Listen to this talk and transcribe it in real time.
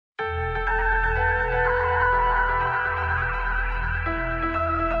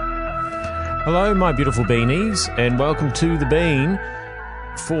Hello, my beautiful beanies, and welcome to The Bean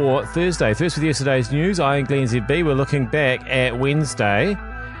for Thursday. First with yesterday's news, I and Glenn ZB, we're looking back at Wednesday,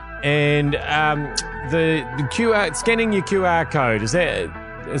 and the QR, scanning your QR code, is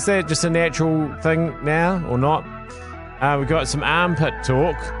that just a natural thing now or not? We've got some armpit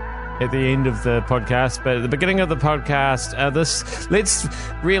talk at the end of the podcast, but at the beginning of the podcast, let's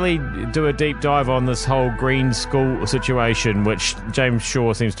really do a deep dive on this whole green school situation, which James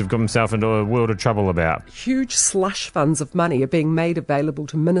Shaw seems to have got himself into a world of trouble about. Huge slush funds of money are being made available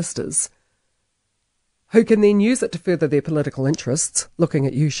to ministers who can then use it to further their political interests, looking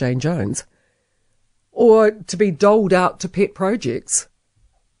at you, Shane Jones, or to be doled out to pet projects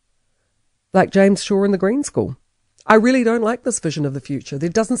like James Shaw in the Green School. I really don't like this vision of the future. There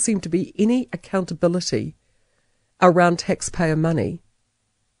doesn't seem to be any accountability around taxpayer money.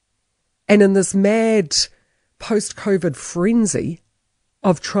 And in this mad post-COVID frenzy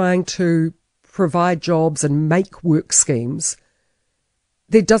of trying to provide jobs and make work schemes,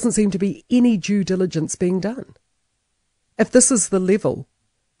 there doesn't seem to be any due diligence being done. If this is the level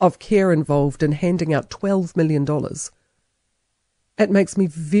of care involved in handing out $12 million, it makes me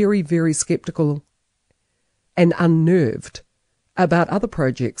very, very sceptical and unnerved about other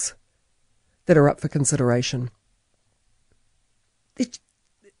projects that are up for consideration.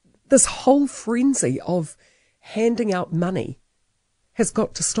 This whole frenzy of handing out money has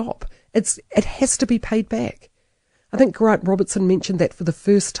got to stop. It has to be paid back. I think Grant Robertson mentioned that for the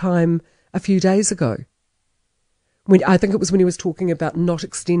first time a few days ago. I think it was when he was talking about not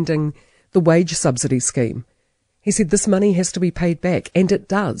extending the wage subsidy scheme. He said this money has to be paid back, and it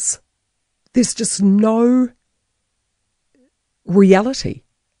does. There's just no reality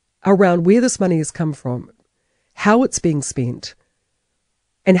around where this money has come from, how it's being spent,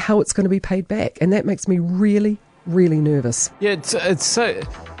 and how it's going to be paid back. And that makes me really, really nervous. Yeah, it's so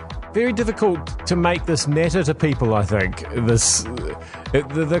very difficult to make this matter to people, I think.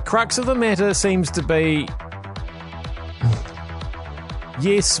 The crux of the matter seems to be,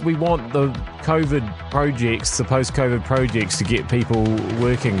 yes, we want the COVID projects, the post-COVID projects to get people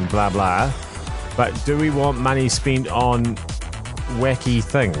working, blah, blah, but do we want money spent on wacky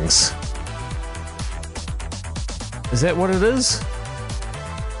things? Is that what it is?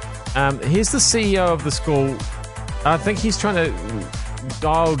 Here's the CEO of the school. I think he's trying to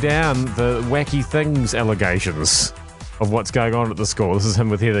dial down the wacky things allegations of what's going on at the school. This is him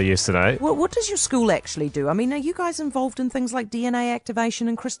with Heather yesterday. Well, what does your school actually do? I mean, are you guys involved in things like DNA activation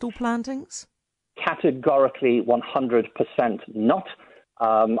and crystal plantings? Categorically 100% not.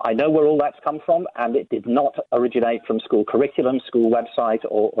 I know where all that's come from, and it did not originate from school curriculum, school website,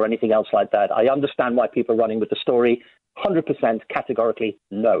 or anything else like that. I understand why people are running with the story. 100% categorically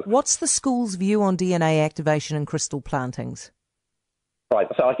no. What's the school's view on DNA activation and crystal plantings? Right,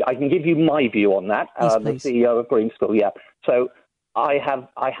 so I can give you my view on that. Yes, the please. CEO of Green School, yeah. So I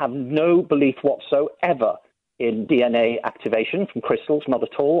have no belief whatsoever in DNA activation from crystals, not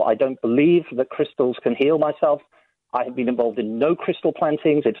at all. I don't believe that crystals can heal myself. I have been involved in no crystal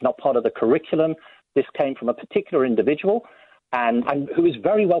plantings. It's not part of the curriculum. This came from a particular individual, and who is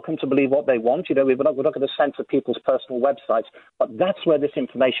very welcome to believe what they want. You know, we're not going to censor people's personal websites, but that's where this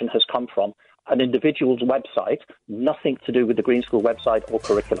information has come from. An individual's website, nothing to do with the Green School website or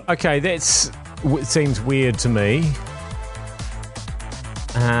curriculum. Okay, it seems weird to me.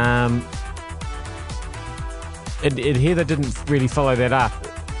 And Heather didn't really follow that up.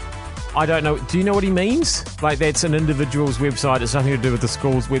 I don't know. Do you know what he means? Like, that's an individual's website. It's nothing to do with the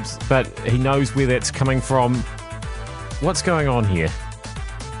school's website, but he knows where that's coming from. What's going on here?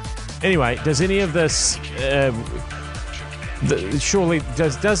 Anyway, does any of this... surely,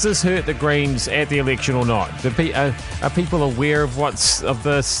 does this hurt the Greens at the election or not? Are people aware of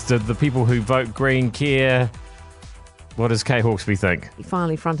this? Do the people who vote Green care? What does Kay Hawkesby think? He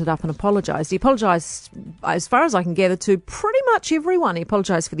finally fronted up and apologised. He apologised, as far as I can gather, to pretty much everyone. He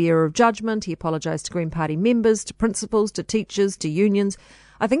apologised for the error of judgment. He apologised to Green Party members, to principals, to teachers, to unions.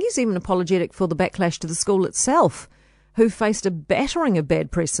 I think he's even apologetic for the backlash to the school itself, who faced a battering of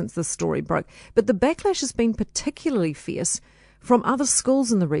bad press since this story broke. But the backlash has been particularly fierce from other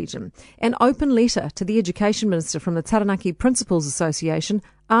schools in the region. An open letter to the Education Minister from the Taranaki Principals Association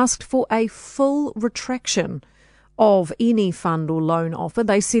asked for a full retraction of any fund or loan offer.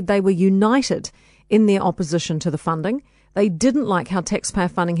 They said they were united in their opposition to the funding. They didn't like how taxpayer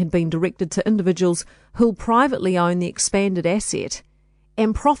funding had been directed to individuals who'll privately own the expanded asset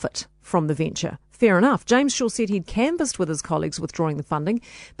and profit from the venture. Fair enough. James Shaw said he'd canvassed with his colleagues withdrawing the funding,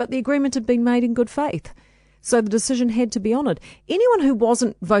 but the agreement had been made in good faith. So the decision had to be honoured. Anyone who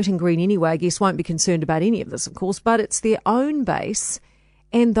wasn't voting Green anyway, I guess, won't be concerned about any of this, of course, but it's their own base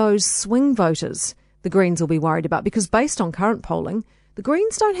and those swing voters the Greens will be worried about, because based on current polling, the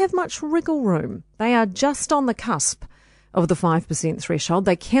Greens don't have much wriggle room. They are just on the cusp of the 5% threshold.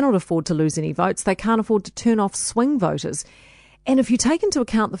 They cannot afford to lose any votes. They can't afford to turn off swing voters. And if you take into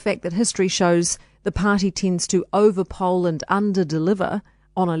account the fact that history shows the party tends to over-poll and under-deliver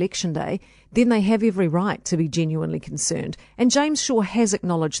on election day, then they have every right to be genuinely concerned. And James Shaw has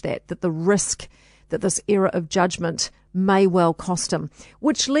acknowledged that the risk that this era of judgment may well cost him,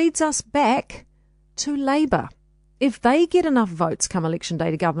 which leads us back to Labour. If they get enough votes come election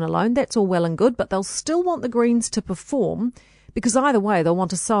day to govern alone, that's all well and good, but they'll still want the Greens to perform, because either way they'll want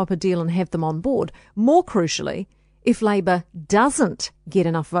to sew up a deal and have them on board. More crucially, if Labour doesn't get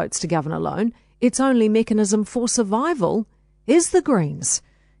enough votes to govern alone, its only mechanism for survival is the Greens,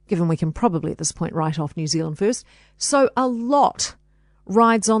 given we can probably at this point write off New Zealand First. So a lot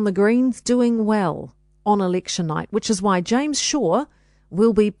rides on the Greens doing well on election night, which is why James Shaw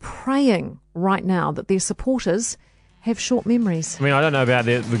will be praying right now that their supporters have short memories. I mean, I don't know about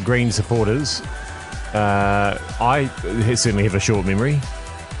the Green supporters. I certainly have a short memory.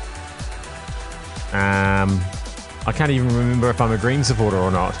 I can't even remember if I'm a Green supporter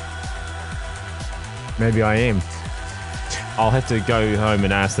or not. Maybe I am. I'll have to go home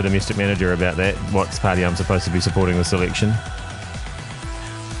and ask the domestic manager about that, what party I'm supposed to be supporting this election.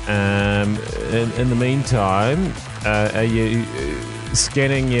 In the meantime, are you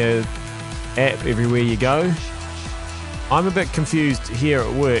scanning your app everywhere you go? I'm a bit confused here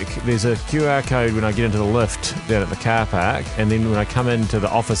at work. There's a QR code when I get into the lift down at the car park, and then when I come into the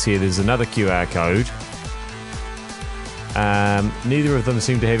office here, there's another QR code. Neither of them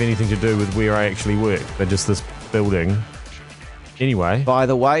seem to have anything to do with where I actually work. They're just this building. Anyway. By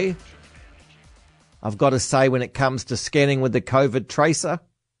the way, I've got to say, when it comes to scanning with the COVID tracer,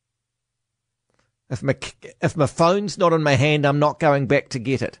 if my phone's not in my hand, I'm not going back to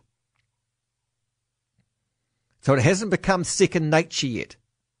get it. So it hasn't become second nature yet.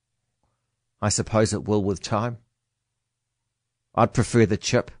 I suppose it will with time. I'd prefer the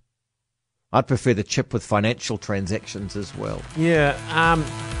chip. I'd prefer the chip with financial transactions as well. Yeah,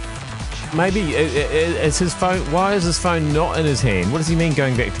 maybe is his phone. Why is his phone not in his hand? What does he mean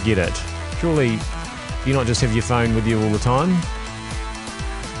going back to get it? Surely you not just have your phone with you all the time?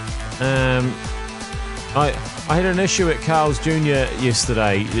 I had an issue at Carl's Jr.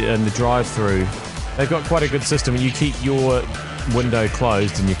 yesterday in the drive-through. They've got quite a good system. You keep your window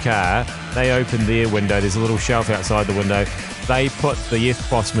closed in your car. They open their window. There's a little shelf outside the window. They put the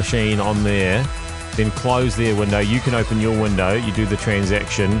EFTPOS machine on there, then close their window. You can open your window. You do the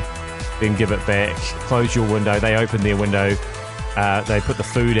transaction, then give it back. Close your window. They open their window. They put the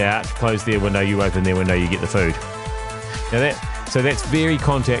food out. Close their window. You open their window. You get the food. Now so that's very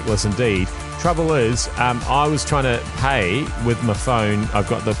contactless indeed. Trouble is, I was trying to pay with my phone. I've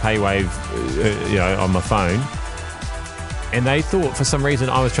got the PayWave, on my phone, and they thought for some reason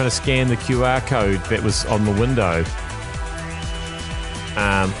I was trying to scan the QR code that was on the window,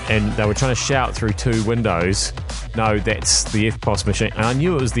 and they were trying to shout through two windows, "No, that's the EFTPOS machine." And I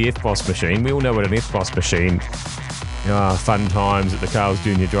knew it was the EFTPOS machine. We all know what an EFTPOS machine. Fun times at the Carl's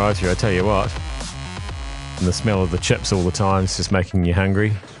Jr. drive-thru. I tell you what, and the smell of the chips all the time is just making you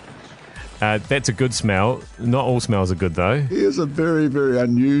hungry. That's a good smell. Not all smells are good, though. Here's a very, very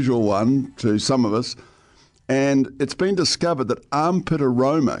unusual one to some of us. And it's been discovered that armpit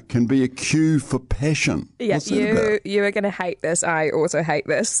aroma can be a cue for passion. Yeah, What's that about? you are going to hate this. I also hate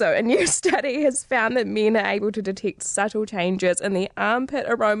this. So a new study has found that men are able to detect subtle changes in the armpit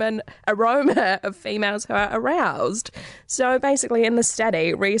aroma of females who are aroused. So basically in the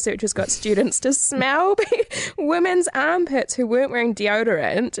study, researchers got students to smell women's armpits who weren't wearing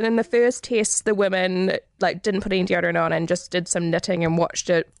deodorant. And in the first test, the women didn't put any deodorant on and just did some knitting and watched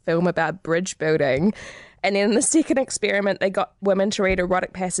a film about bridge building. And then in the second experiment, they got women to read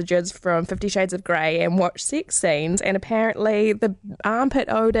erotic passages from 50 Shades of Grey and watch sex scenes. And apparently the armpit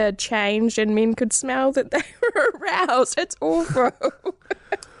odour changed and men could smell that they were aroused. It's awful.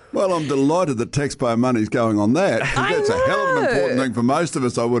 Well, I'm delighted that taxpayer money's going on that. 'Cause that's a hell of an important thing for most of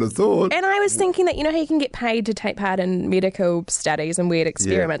us, I would have thought. And I was thinking that, how you can get paid to take part in medical studies and weird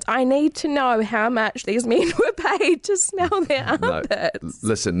experiments. Yeah. I need to know how much these men were paid to smell their armpits. No,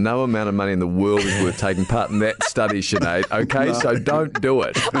 listen, no amount of money in the world is worth taking part in that study, Sinead, okay? No. So don't do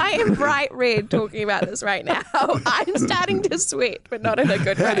it. I am bright red talking about this right now. I'm starting to sweat, but not in a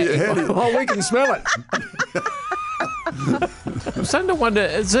good way. Oh, we can smell it. I'm starting to wonder,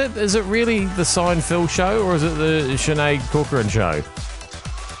 is it really the Seinfeld show or is it the Sinead Corcoran show?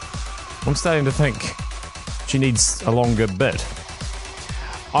 I'm starting to think she needs a longer bit.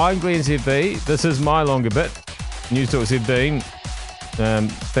 I'm Glenn ZB. This is my longer bit. News Talk ZB.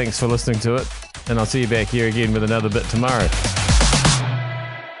 Thanks for listening to it, and I'll see you back here again with another bit tomorrow.